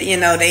us that, you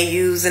know, they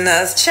using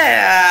us.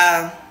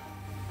 Child.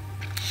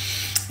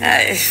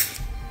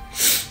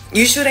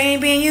 You sure they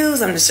ain't being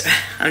used? I'm just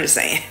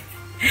saying.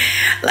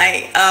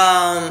 Like,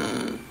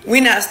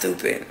 we not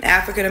stupid.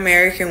 African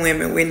American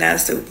women, we not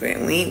stupid.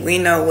 We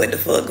know what the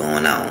fuck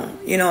going on.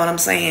 You know what I'm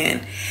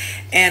saying?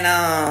 And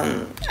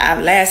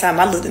last time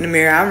I looked in the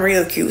mirror, I'm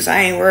real cute, so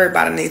I ain't worried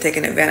about a nigga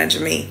taking advantage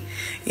of me.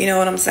 You know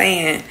what I'm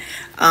saying?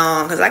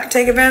 Cause I could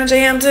take advantage of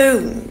him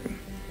too.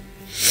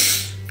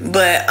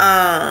 But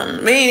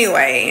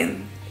anyway,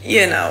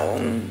 you know,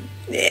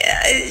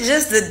 yeah, it's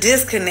just the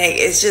disconnect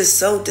is just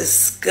so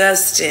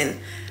disgusting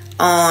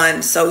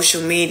on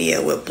social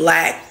media with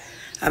black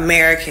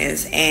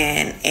Americans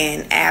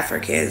and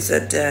Africans.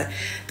 The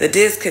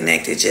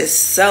disconnect is just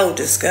so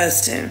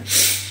disgusting.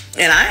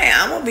 And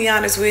I'm gonna be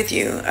honest with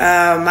you,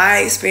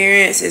 my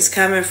experience is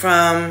coming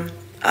from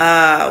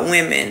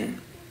women.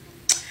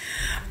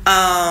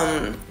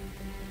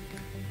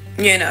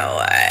 You know,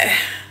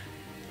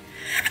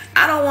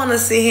 I don't want to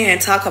sit here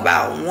and talk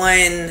about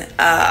one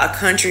a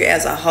country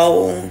as a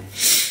whole.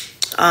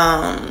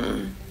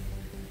 But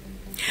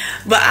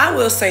I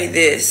will say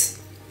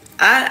this.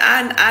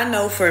 I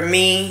know for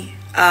me,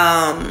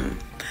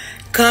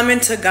 coming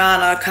to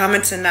Ghana,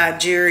 coming to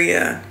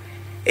Nigeria,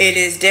 it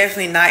is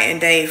definitely night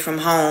and day from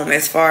home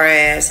as far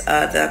as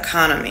the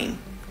economy.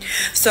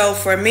 So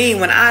for me,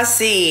 when I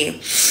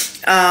see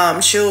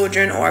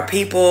children or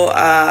people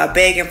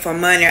begging for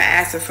money or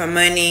asking for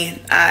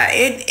money,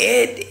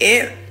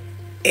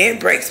 it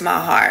breaks my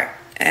heart.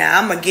 And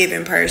I'm a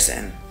giving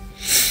person.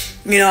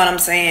 You know what I'm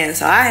saying?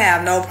 So I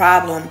have no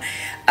problem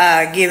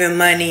giving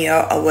money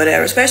or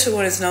whatever, especially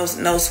when it's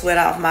no sweat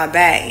off my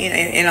back,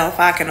 you know, if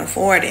I can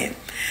afford it.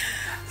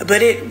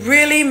 But it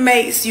really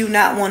makes you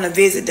not want to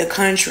visit the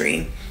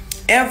country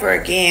ever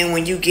again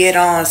when you get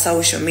on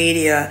social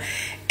media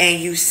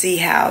and you see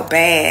how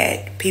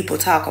bad people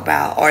talk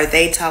about, or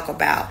they talk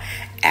about,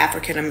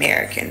 African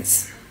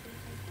Americans.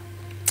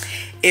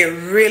 It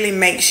really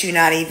makes you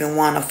not even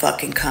want to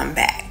fucking come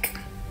back.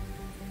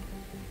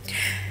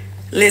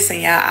 Listen,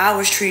 y'all, I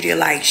was treated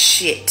like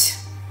shit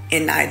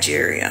in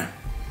Nigeria.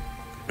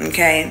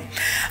 Okay?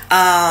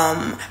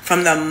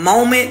 From the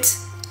moment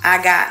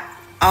I got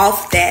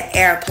off that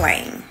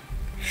airplane,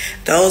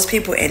 those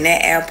people in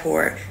that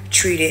airport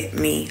treated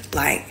me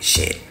like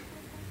shit.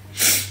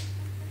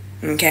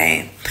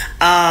 Okay?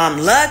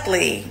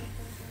 Luckily,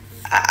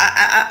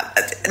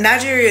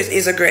 Nigeria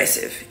is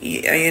aggressive.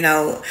 You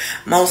know,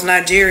 most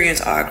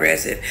Nigerians are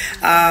aggressive.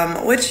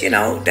 Which, you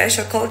know, that's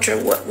your culture,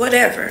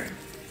 whatever.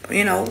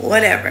 You know,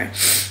 whatever.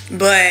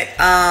 But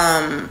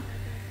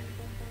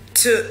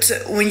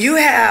when you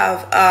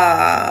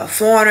have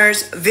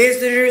foreigners,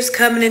 visitors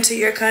coming into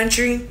your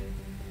country,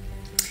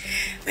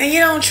 man,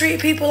 you don't treat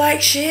people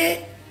like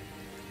shit.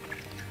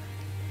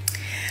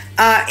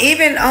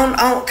 Even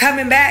on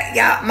coming back,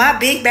 y'all, my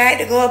big bag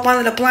to go up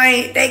under the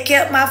plane, they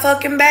kept my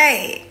fucking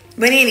bag.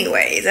 But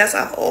anyways, that's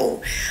a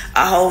whole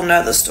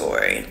nother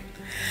story.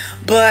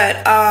 But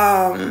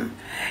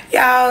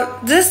y'all,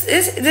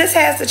 this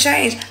has to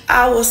change.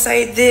 I will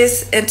say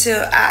this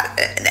until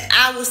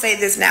I will say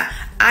this now.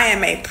 I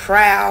am a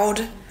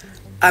proud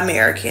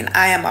American.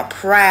 I am a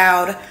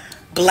proud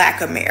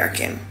Black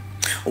American.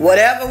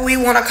 Whatever we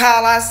want to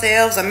call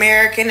ourselves,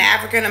 American,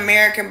 African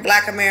American,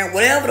 Black American,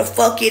 whatever the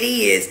fuck it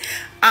is,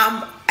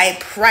 I'm a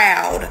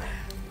proud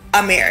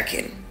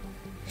American.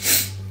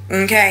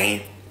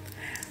 Okay?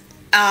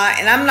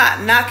 And I'm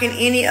not knocking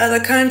any other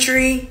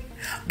country,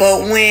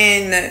 but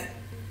when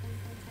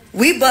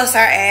we bust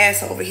our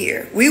ass over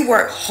here, we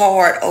work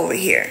hard over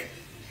here.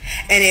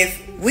 And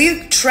if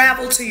we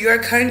travel to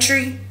your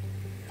country,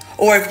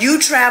 or if you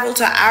travel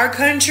to our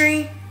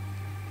country,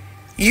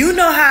 you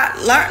know how,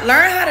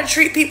 learn how to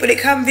treat people that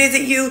come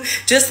visit you,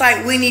 just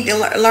like we need to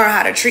learn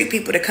how to treat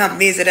people that come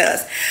visit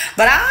us.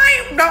 But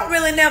I don't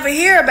really never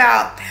hear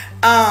about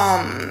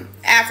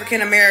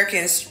African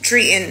Americans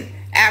treating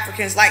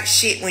Africans like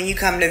shit when you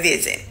come to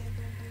visit.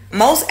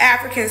 Most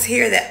Africans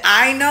here that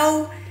I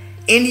know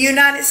in the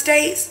United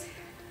States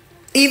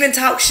even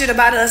talk shit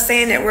about us,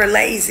 saying that we're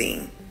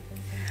lazy.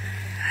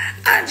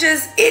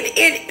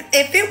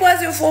 If it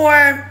wasn't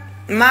for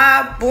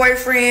my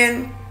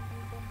boyfriend,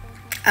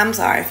 I'm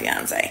sorry,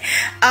 fiance,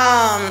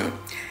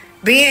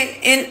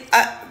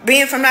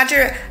 being from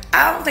Nigeria,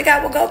 I don't think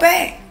I would go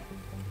back.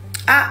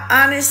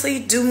 I honestly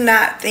do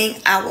not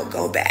think I would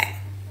go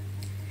back.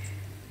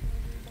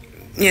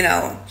 You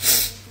know,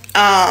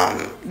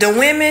 the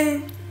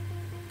women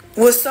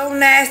was so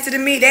nasty to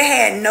me, they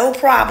had no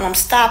problem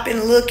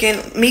stopping, looking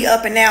me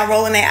up and down,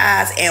 rolling their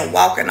eyes, and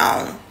walking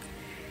on.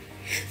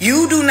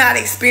 You do not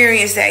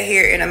experience that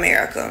here in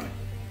America.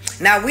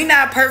 Now, we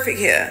not perfect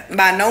here,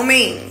 by no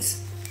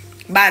means.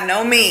 By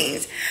no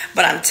means.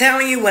 But I'm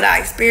telling you what I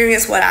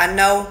experienced, what I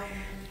know,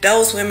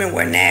 those women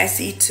were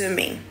nasty to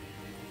me.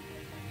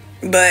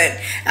 But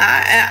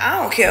I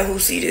don't care who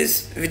see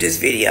this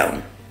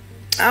video.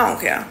 I don't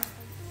care.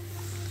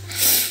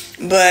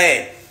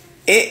 But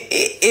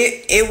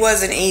it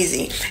wasn't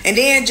easy. And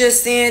then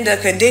just seeing the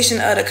condition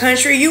of the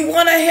country, you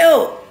want to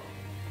help.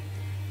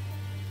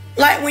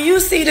 Like when you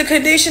see the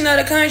condition of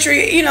the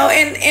country, you know,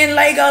 in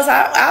Lagos,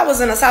 I was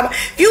in a suburb.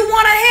 You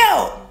want to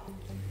help.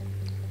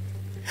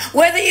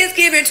 Whether it's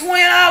giving $20,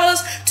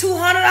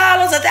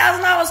 $200,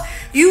 $1,000,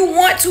 you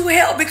want to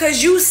help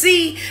because you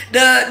see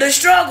the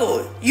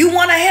struggle. You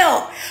want to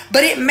help.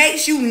 But it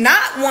makes you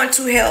not want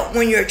to help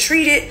when you're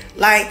treated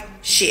like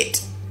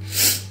shit.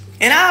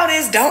 And all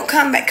this don't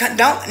come back.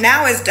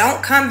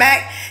 Don't come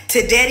back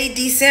to Daddy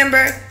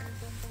December.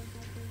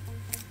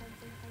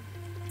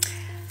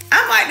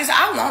 I'm like this.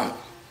 I won't.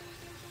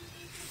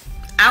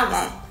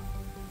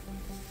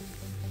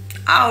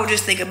 I'll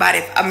just think about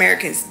if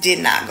Americans did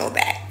not go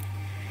back.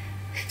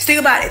 Just think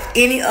about if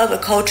any other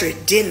culture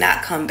did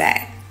not come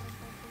back.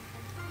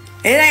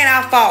 It ain't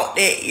our fault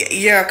that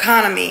your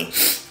economy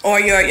or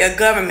your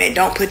government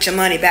don't put your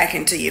money back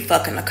into your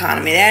fucking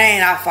economy. That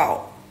ain't our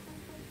fault.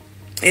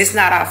 It's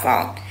not our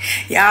fault.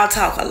 Y'all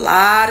talk a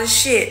lot of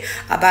shit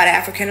about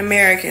African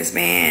Americans,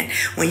 man.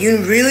 When you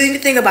really need to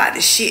think about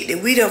the shit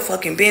that we done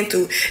fucking been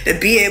through to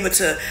be able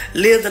to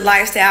live the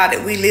lifestyle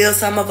that we live,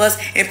 some of us,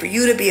 and for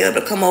you to be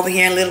able to come over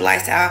here and live the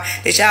lifestyle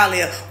that y'all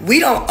live, we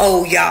don't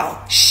owe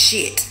y'all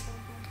shit.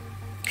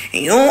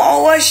 And you don't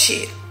owe us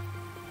shit.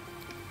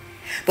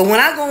 But when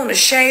I go in the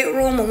shade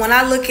room and when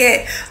I look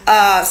at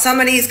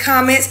some of these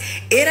comments,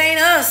 it ain't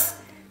us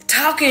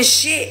talking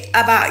shit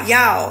about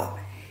y'all.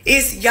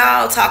 It's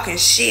y'all talking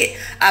shit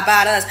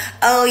about us.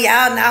 Oh,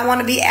 y'all not want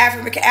to be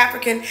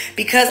African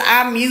because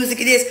our music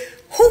is.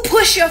 Who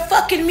pushed your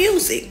fucking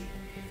music?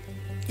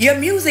 Your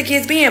music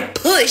is being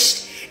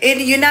pushed in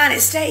the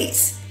United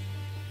States.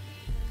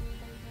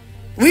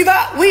 We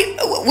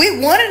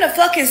one and the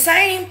fucking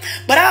same,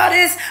 but all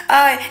this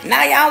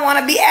now y'all want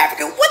to be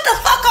African. What the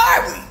fuck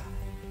are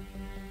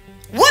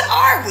we? What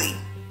are we?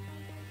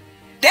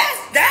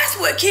 That's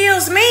what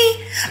kills me.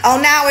 Oh,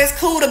 now it's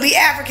cool to be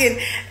African.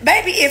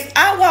 Baby, if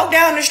I walk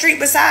down the street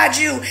beside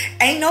you,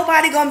 ain't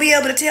nobody gonna be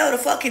able to tell the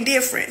fucking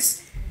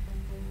difference.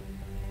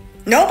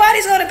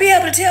 Nobody's gonna be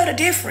able to tell the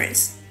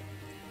difference.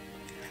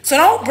 So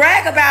don't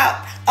brag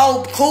about,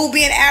 oh, cool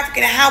being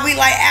African and how we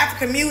like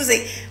African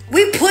music.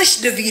 We push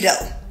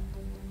DeVito.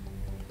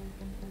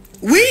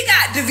 We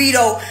got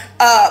DeVito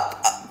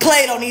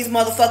played on these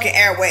motherfucking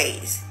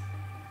airways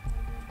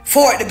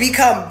for it to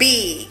become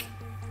big.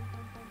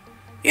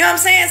 You know what I'm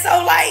saying?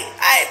 So like,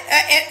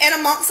 and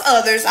amongst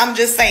others, I'm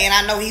just saying,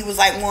 I know he was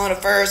like one of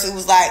the first who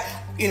was like,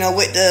 you know,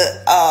 with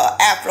the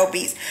Afro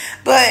beats.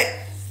 But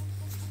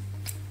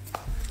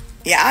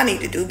yeah, I need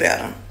to do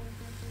better.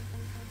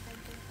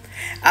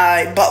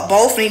 But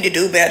both need to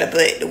do better.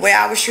 But the way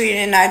I was treated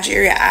in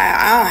Nigeria,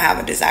 I don't have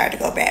a desire to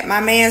go back. My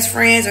man's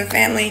friends and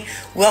family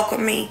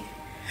welcome me.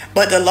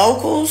 But the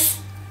locals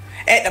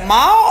at the mall,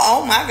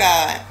 oh my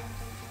God.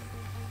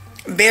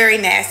 Very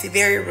nasty,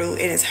 very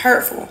rude, and it's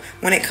hurtful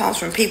when it comes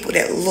from people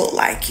that look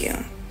like you.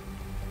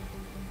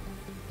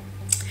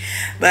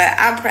 But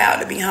I'm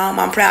proud to be home.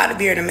 I'm proud to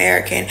be an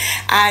American.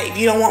 If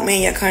you don't want me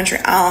in your country,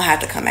 I don't have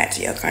to come back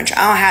to your country.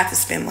 I don't have to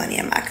spend money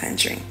in my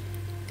country.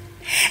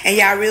 And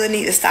y'all really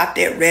need to stop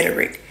that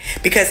rhetoric.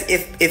 Because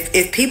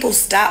if people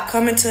stop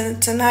coming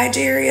to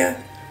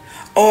Nigeria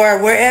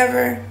or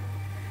wherever,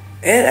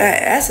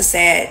 that's a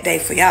sad day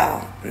for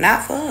y'all,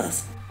 not for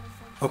us.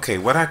 Okay,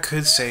 what I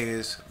could say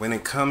is, when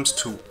it comes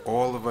to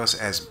all of us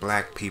as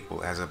black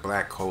people, as a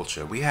black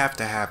culture, we have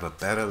to have a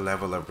better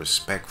level of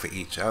respect for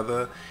each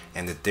other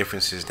and the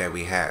differences that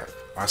we have.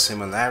 Our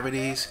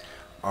similarities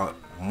are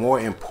more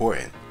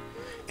important,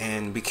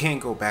 and we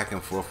can't go back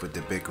and forth with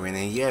the bickering.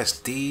 And yes,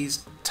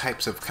 these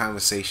types of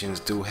conversations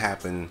do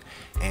happen,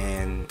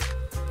 and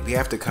we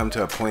have to come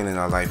to a point in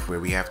our life where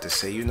we have to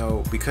say, you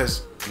know,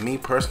 because me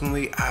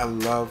personally, I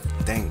love,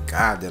 thank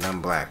God that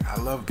I'm black. I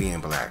love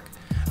being black.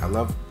 I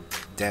love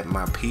that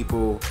my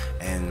people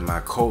and my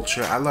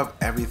culture, I love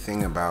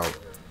everything about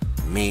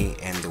me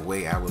and the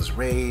way I was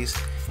raised.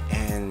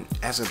 And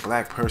as a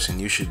black person,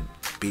 you should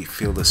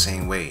feel the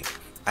same way.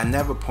 I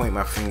never point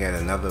my finger at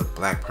another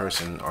black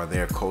person or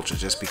their culture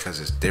just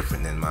because it's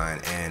different than mine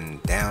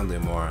and down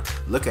them or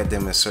look at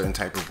them in a certain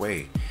type of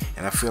way.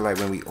 And I feel like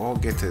when we all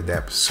get to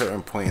that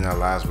certain point in our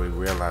lives where we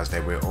realize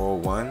that we're all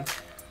one,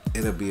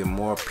 it'll be a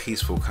more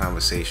peaceful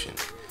conversation.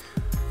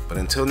 But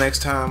until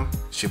next time,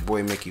 it's your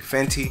boy Mickey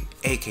Fenty,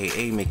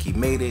 aka Mickey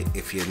Made It.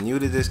 If you're new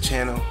to this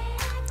channel,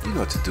 you know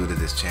what to do to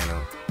this channel.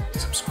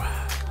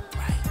 Subscribe.